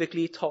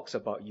specifically talks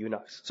about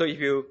eunuchs. So if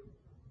you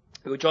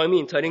will join me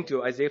in turning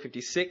to Isaiah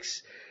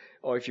 56,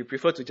 or if you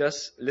prefer to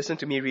just listen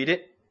to me read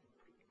it,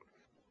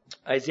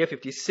 Isaiah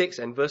 56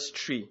 and verse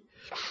 3.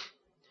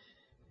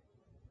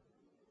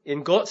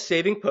 In God's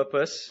saving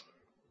purpose,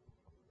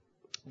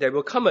 there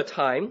will come a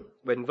time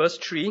when, verse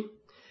 3,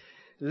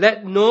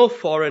 let no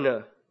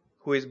foreigner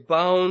who is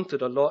bound to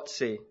the Lord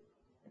say,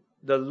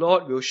 the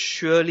Lord will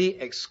surely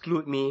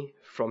exclude me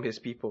from His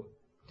people.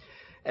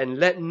 And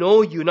let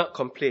no eunuch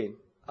complain,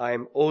 I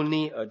am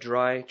only a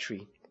dry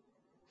tree.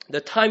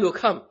 The time will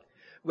come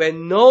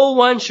when no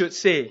one should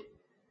say,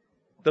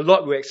 the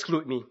Lord will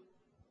exclude me.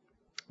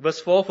 Verse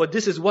 4, for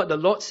this is what the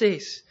Lord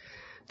says,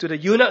 to the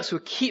eunuchs who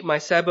keep my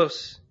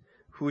Sabbaths,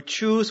 who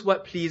choose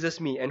what pleases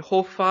me and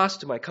hold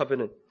fast to my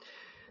covenant.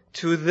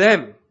 To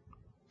them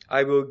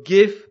I will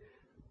give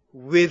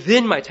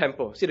within my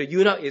temple. See, the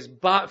eunuch is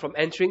barred from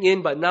entering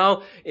in, but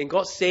now in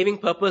God's saving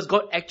purpose,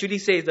 God actually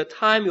says the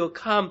time will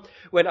come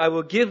when I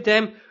will give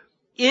them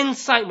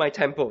inside my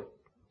temple,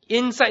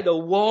 inside the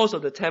walls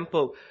of the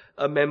temple,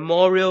 a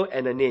memorial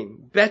and a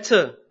name.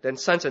 Better than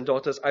sons and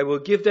daughters, I will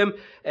give them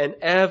an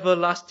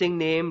everlasting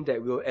name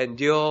that will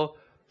endure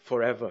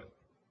forever.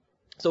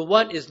 So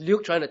what is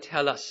Luke trying to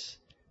tell us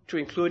through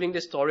including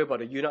this story about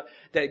the eunuch?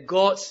 That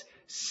God's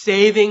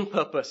saving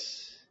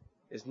purpose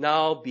is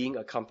now being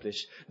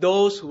accomplished.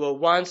 Those who were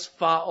once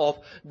far off,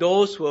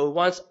 those who were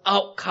once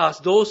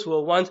outcast, those who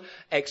were once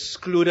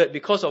excluded,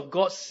 because of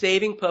God's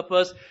saving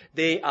purpose,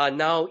 they are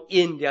now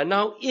in. They are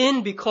now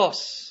in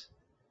because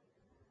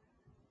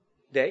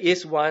there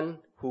is one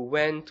who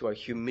went to a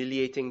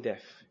humiliating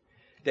death.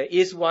 There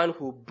is one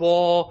who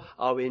bore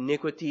our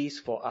iniquities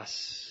for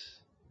us.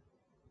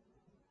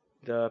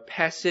 The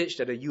passage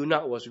that the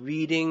eunuch was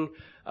reading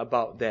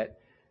about that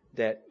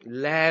that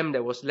lamb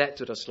that was led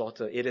to the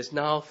slaughter. It is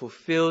now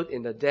fulfilled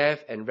in the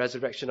death and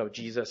resurrection of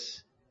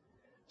Jesus.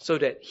 So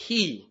that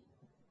he,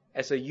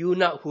 as a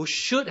eunuch who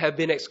should have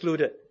been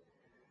excluded,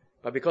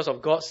 but because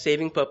of God's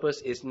saving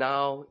purpose, is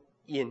now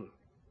in.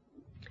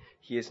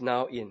 He is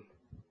now in.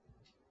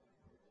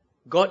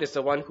 God is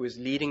the one who is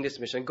leading this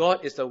mission.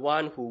 God is the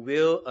one who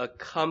will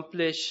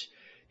accomplish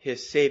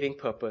His saving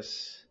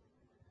purpose.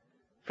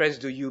 Friends,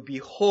 do you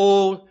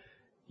behold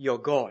your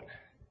God?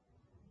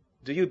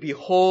 Do you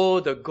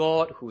behold the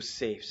God who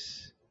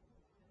saves?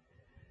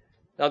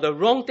 Now, the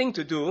wrong thing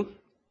to do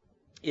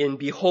in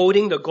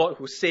beholding the God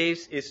who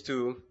saves is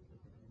to,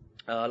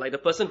 like the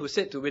person who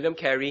said to William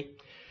Carey,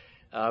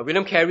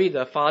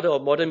 the father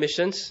of modern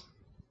missions,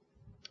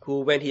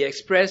 who when he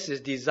expressed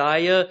his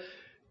desire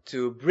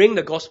to bring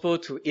the gospel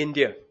to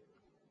India,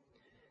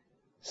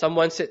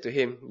 someone said to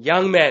him,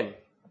 "Young man,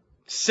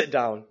 sit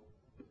down.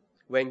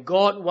 When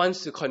God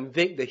wants to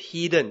convict the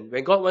heathen,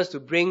 when God wants to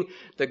bring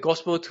the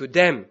gospel to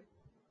them,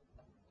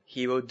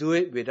 He will do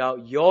it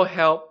without your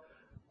help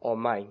or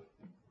mine."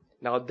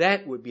 Now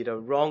that would be the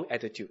wrong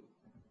attitude.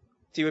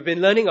 See, we've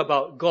been learning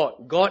about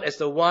God. God as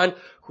the one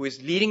who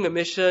is leading the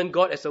mission.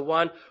 God as the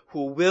one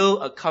who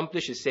will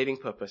accomplish His saving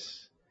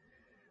purpose.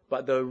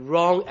 But the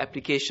wrong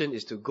application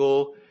is to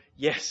go,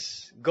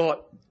 "Yes, God,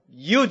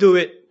 you do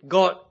it.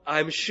 God,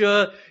 I'm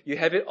sure you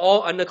have it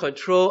all under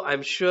control.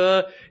 I'm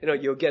sure,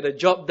 you'll get the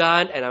job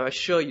done, and I'm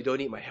sure you don't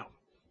need my help.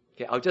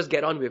 Okay, I'll just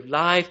get on with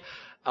life.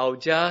 I'll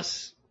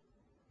just,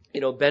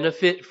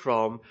 benefit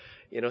from,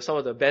 some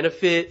of the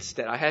benefits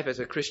that I have as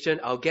a Christian.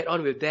 I'll get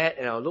on with that,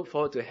 and I'll look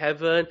forward to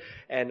heaven,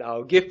 and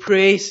I'll give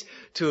praise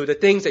to the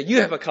things that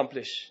you have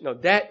accomplished." No,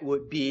 that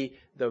would be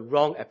the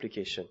wrong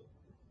application.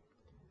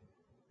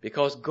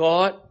 Because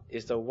God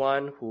is the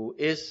one who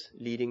is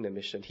leading the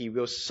mission. He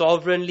will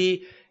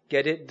sovereignly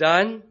get it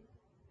done,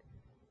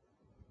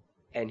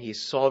 and He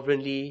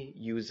sovereignly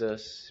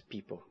uses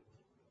people.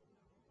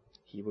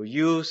 He will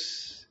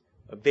use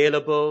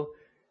available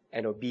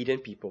and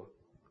obedient people.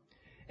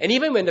 And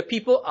even when the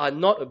people are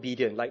not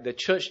obedient, like the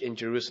church in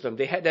Jerusalem,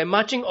 they had their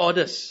marching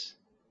orders.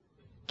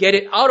 Get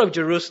it out of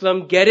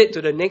Jerusalem, get it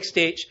to the next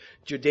stage,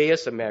 Judea,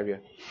 Samaria.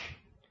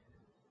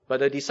 But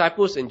the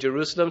disciples in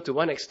Jerusalem, to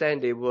one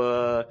extent, they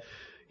were,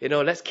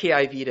 let's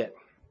KIV that.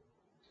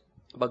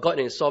 But God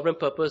in His sovereign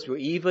purpose will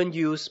even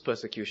use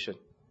persecution.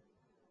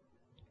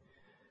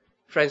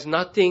 Friends,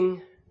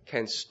 nothing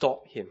can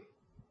stop Him.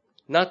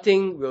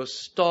 Nothing will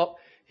stop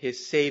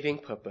His saving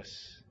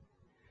purpose.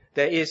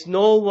 There is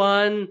no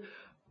one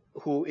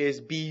who is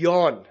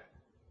beyond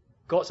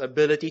God's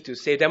ability to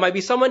save. There might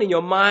be someone in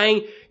your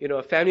mind,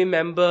 a family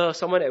member,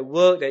 someone at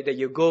work that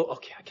you go,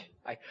 okay,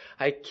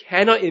 I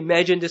cannot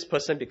imagine this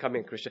person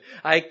becoming a Christian.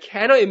 I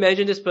cannot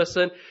imagine this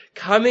person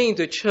coming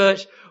into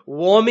church,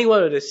 warming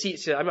one of the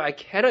seats here. I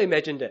cannot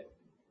imagine that.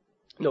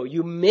 No,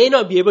 you may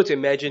not be able to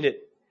imagine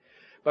it.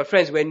 But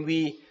friends, when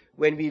we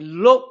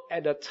look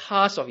at the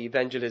task of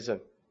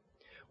evangelism,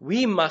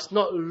 we must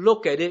not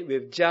look at it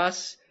with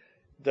just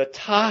the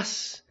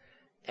task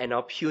and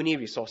our puny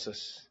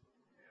resources.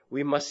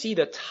 We must see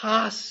the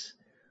task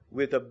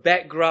with the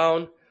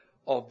background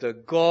of the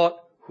God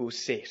who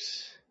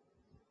saves.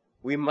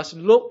 We must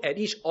look at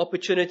each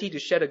opportunity to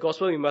share the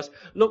gospel. We must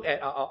look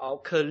at our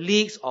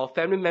colleagues, our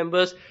family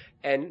members,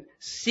 and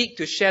seek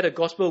to share the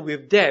gospel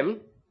with them,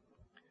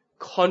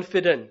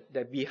 confident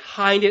that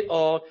behind it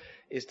all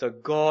is the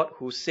God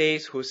who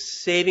saves, whose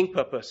saving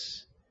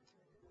purpose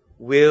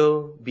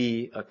will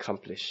be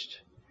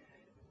accomplished.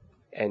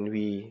 And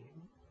we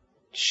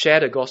share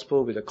the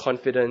gospel with the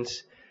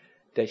confidence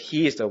that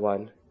He is the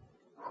one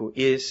who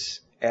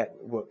is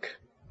at work.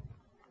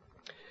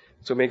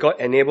 So may God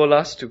enable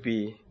us to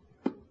be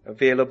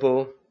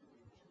available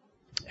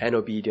and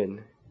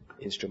obedient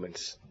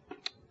instruments.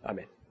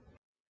 Amen.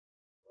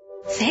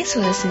 Thanks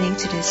for listening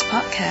to this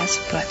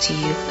podcast brought to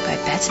you by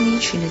Bethany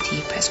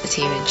Trinity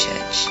Presbyterian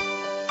Church.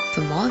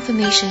 For more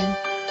information,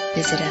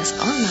 visit us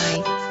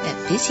online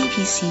at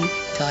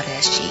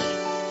busypc.sg.